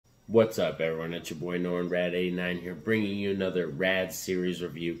What's up, everyone? It's your boy Norn Radd89 here, bringing you another Radd series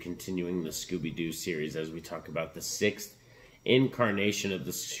review, continuing the Scooby-Doo series as we talk about the 6th incarnation of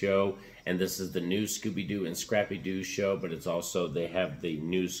the show. And this is the new Scooby-Doo and Scrappy-Doo show, but it's also, they have the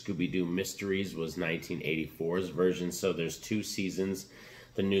new Scooby-Doo Mysteries, was 1984's version, so there's 2 seasons.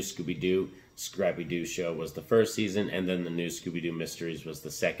 The new Scooby-Doo Scrappy-Doo show was the first season, and then the new Scooby-Doo Mysteries was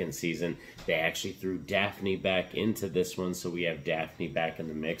the second season. They actually threw Daphne back into this one, so we have Daphne back in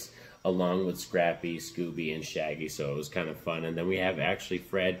the mix, along with Scrappy, Scooby, and Shaggy, so it was kind of fun. And then we have actually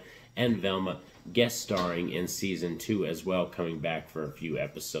Fred and Velma guest starring in season 2 as well, coming back for a few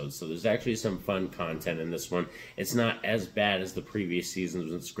episodes. So there's actually some fun content in this one. It's not as bad as the previous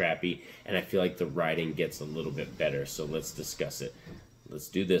seasons with Scrappy, and I feel like the writing gets a little bit better, so let's discuss it. Let's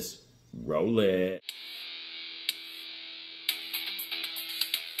do this. Roll it.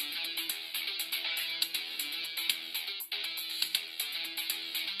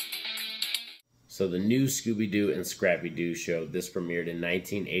 So the new Scooby-Doo and Scrappy-Doo show, this premiered in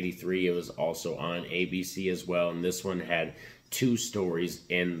 1983. It was also on ABC as well, and this one had 2 stories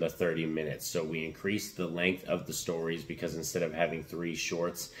in the 30 minutes. So we increased the length of the stories because instead of having 3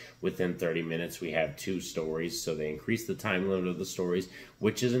 shorts within 30 minutes, we have 2 stories. So they increased the time limit of the stories,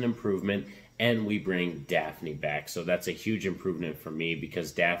 which is an improvement. And we bring Daphne back. So that's a huge improvement for me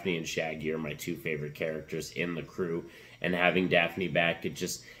because Daphne and Shaggy are my 2 favorite characters in the crew. And having Daphne back, it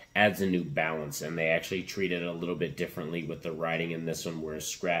just adds a new balance. And they actually treat it a little bit differently with the writing in this one, where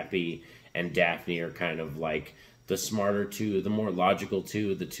Scrappy and Daphne are kind of like the smarter 2, the more logical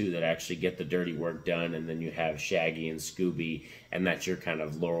 2, the 2 that actually get the dirty work done. And then you have Shaggy and Scooby, and that's your kind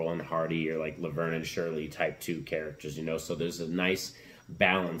of Laurel and Hardy, or like Laverne and Shirley type 2 characters, you know. So there's a nice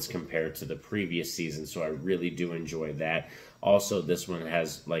balance compared to the previous season, so I really do enjoy that. Also, this one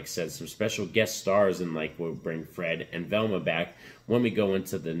has, like I said, some special guest stars, and like we'll bring Fred and Velma back when we go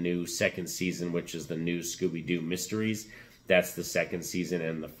into the new 2nd season, which is the new Scooby-Doo Mysteries. That's the 2nd season,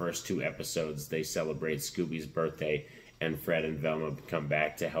 and the first 2 episodes they celebrate Scooby's birthday, and Fred and Velma come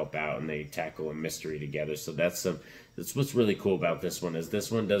back to help out, and they tackle a mystery together. So that's what's really cool about this one, is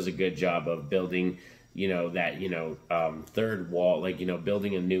this one does a good job of building, you know, that, you know, third wall, like, you know,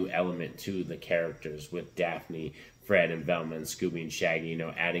 building a new element to the characters with Daphne, Fred, and Velma, and Scooby and Shaggy, you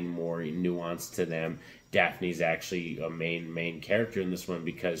know, adding more nuance to them. Daphne's actually a main character in this one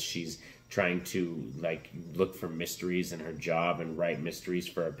because she's trying to, like, look for mysteries in her job and write mysteries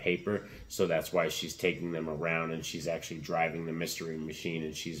for a paper. So that's why she's taking them around, and she's actually driving the mystery machine,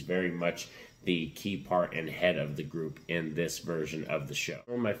 and she's very much the key part and head of the group in this version of the show.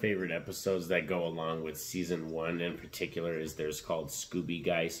 One of my favorite episodes that go along with season 1 in particular is there's called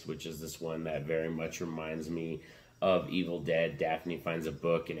Scooby-Geist, which is this one that very much reminds me of Evil Dead. Daphne finds a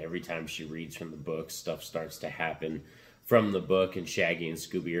book, and every time she reads from the book, stuff starts to happen from the book, and Shaggy and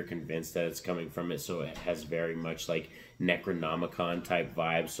Scooby are convinced that it's coming from it, so it has very much like Necronomicon type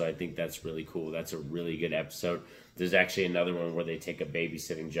vibes, so I think that's really cool. That's a really good episode. There's actually another one where they take a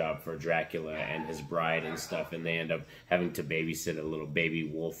babysitting job for Dracula and his bride and stuff, and they end up having to babysit a little baby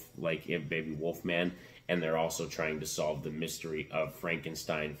wolf, like a baby wolf man, and they're also trying to solve the mystery of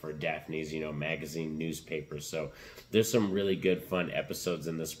Frankenstein for Daphne's, you know, magazine newspaper. So there's some really good fun episodes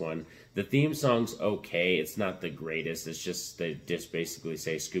in this one. The theme song's okay. It's not the greatest. It's just, they just basically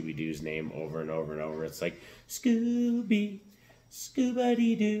say Scooby-Doo's name over and over and over. It's like, Scooby,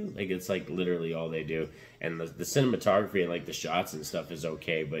 Scooby-Doo. Like, it's like literally all they do. And the cinematography and like the shots and stuff is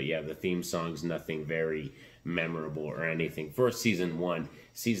okay, but yeah, the theme song's nothing very memorable or anything for season 1.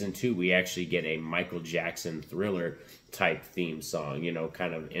 Season 2, we actually get a Michael Jackson Thriller type theme song, you know,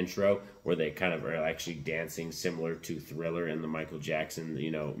 kind of intro, where they kind of are actually dancing similar to Thriller in the Michael Jackson,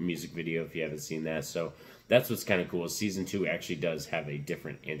 you know, music video, if you haven't seen that. So that's what's kind of cool. Season 2 actually does have a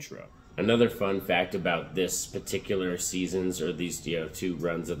different intro. Another fun fact about this particular seasons, or these, you know, 2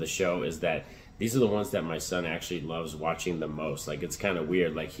 runs of the show, is that these are the ones that my son actually loves watching the most. Like, it's kind of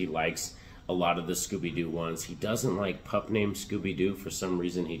weird. Like, he likes a lot of the Scooby-Doo ones. He doesn't like pup named Scooby-Doo. For some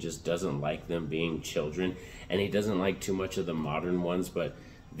reason, he just doesn't like them being children. And he doesn't like too much of the modern ones, but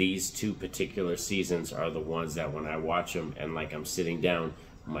these 2 particular seasons are the ones that when I watch them and, like, I'm sitting down,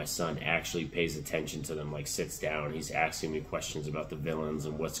 my son actually pays attention to them, like sits down. He's asking me questions about the villains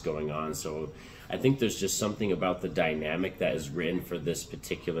and what's going on. So I think there's just something about the dynamic that is written for this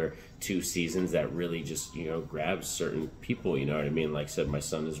particular 2 seasons that really just, you know, grabs certain people, you know what I mean? Like I said, my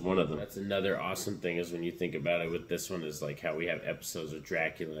son is one of them. That's another awesome thing, is when you think about it with this one, is like how we have episodes of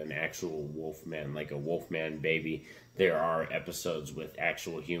Dracula and actual Wolfman, like a Wolfman baby. There are episodes with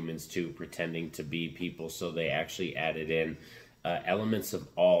actual humans too, pretending to be people, so they actually added in elements of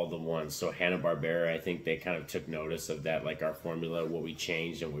all the ones. So Hanna-Barbera, I think they kind of took notice of that, like our formula, what we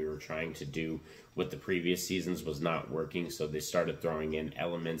changed and we were trying to do with the previous seasons was not working. So they started throwing in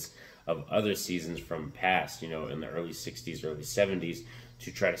elements of other seasons from past, you know, in the early 60s, early 70s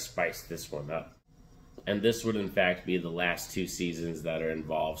to try to spice this one up. And this would in fact be the last 2 seasons that are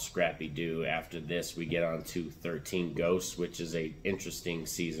involved Scrappy-Doo. After this, we get on to 13 Ghosts, which is a interesting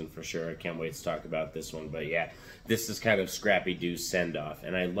season for sure. I can't wait to talk about this one. But yeah, this is kind of Scrappy-Doo's send-off.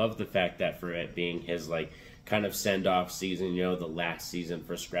 And I love the fact that for it being his like kind of send-off season, you know, the last season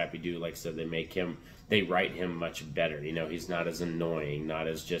for Scrappy-Doo, like I said, they write him much better. You know, he's not as annoying, not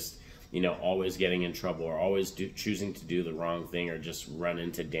as just, you know, always getting in trouble or always choosing to do the wrong thing or just run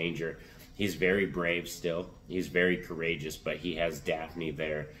into danger. He's very brave still. He's very courageous, but he has Daphne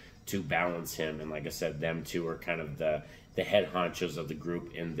there to balance him. And like I said, them two are kind of the head honchos of the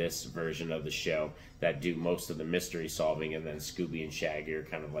group in this version of the show that do most of the mystery solving. And then Scooby and Shaggy are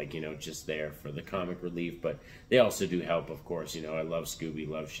kind of like, you know, just there for the comic relief. But they also do help, of course. You know, I love Scooby,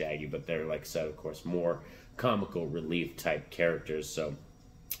 love Shaggy, but they're, like I said, of course, more comical relief type characters. So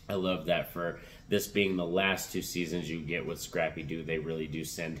I love that for this being the last 2 seasons you get with Scrappy-Doo. They really do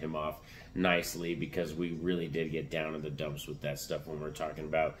send him off nicely because we really did get down in the dumps with that stuff when we're talking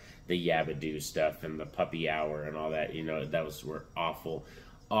about the Yabba-Doo stuff and the puppy hour and all that. You know, were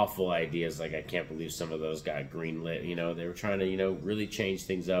awful ideas. Like, I can't believe some of those got greenlit. You know, they were trying to, you know, really change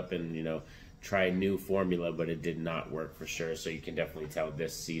things up and, you know, try a new formula, but it did not work for sure. So you can definitely tell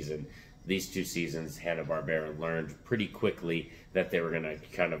this season, these 2 seasons, Hanna-Barbera learned pretty quickly that they were going to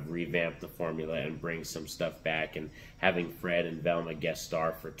kind of revamp the formula and bring some stuff back. And having Fred and Velma guest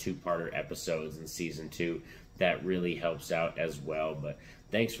star for 2-parter episodes in season 2, that really helps out as well. But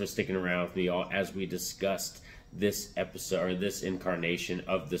thanks for sticking around with me all as we discussed this episode, or this incarnation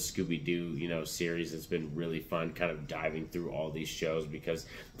of the Scooby-Doo, you know, series. It's been really fun kind of diving through all these shows because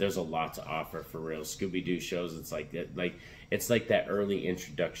there's a lot to offer for real. Scooby-Doo shows, it's like that early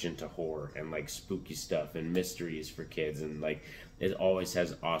introduction to horror and like spooky stuff and mysteries for kids, and like it always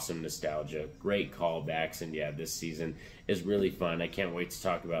has awesome nostalgia, great callbacks, and yeah, this season is really fun. I can't wait to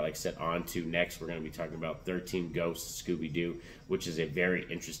talk about, like I said, on to next. We're going to be talking about 13 Ghosts Scooby-Doo, which is a very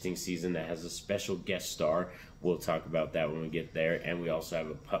interesting season that has a special guest star. We'll talk about that when we get there. And we also have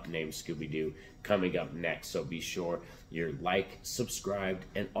a pup named Scooby-Doo coming up next. So be sure you're like, subscribed,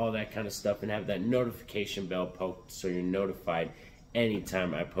 and all that kind of stuff, and have that notification bell poked so you're notified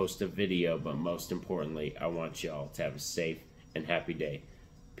anytime I post a video. But most importantly, I want y'all to have a safe and happy day.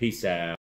 Peace out.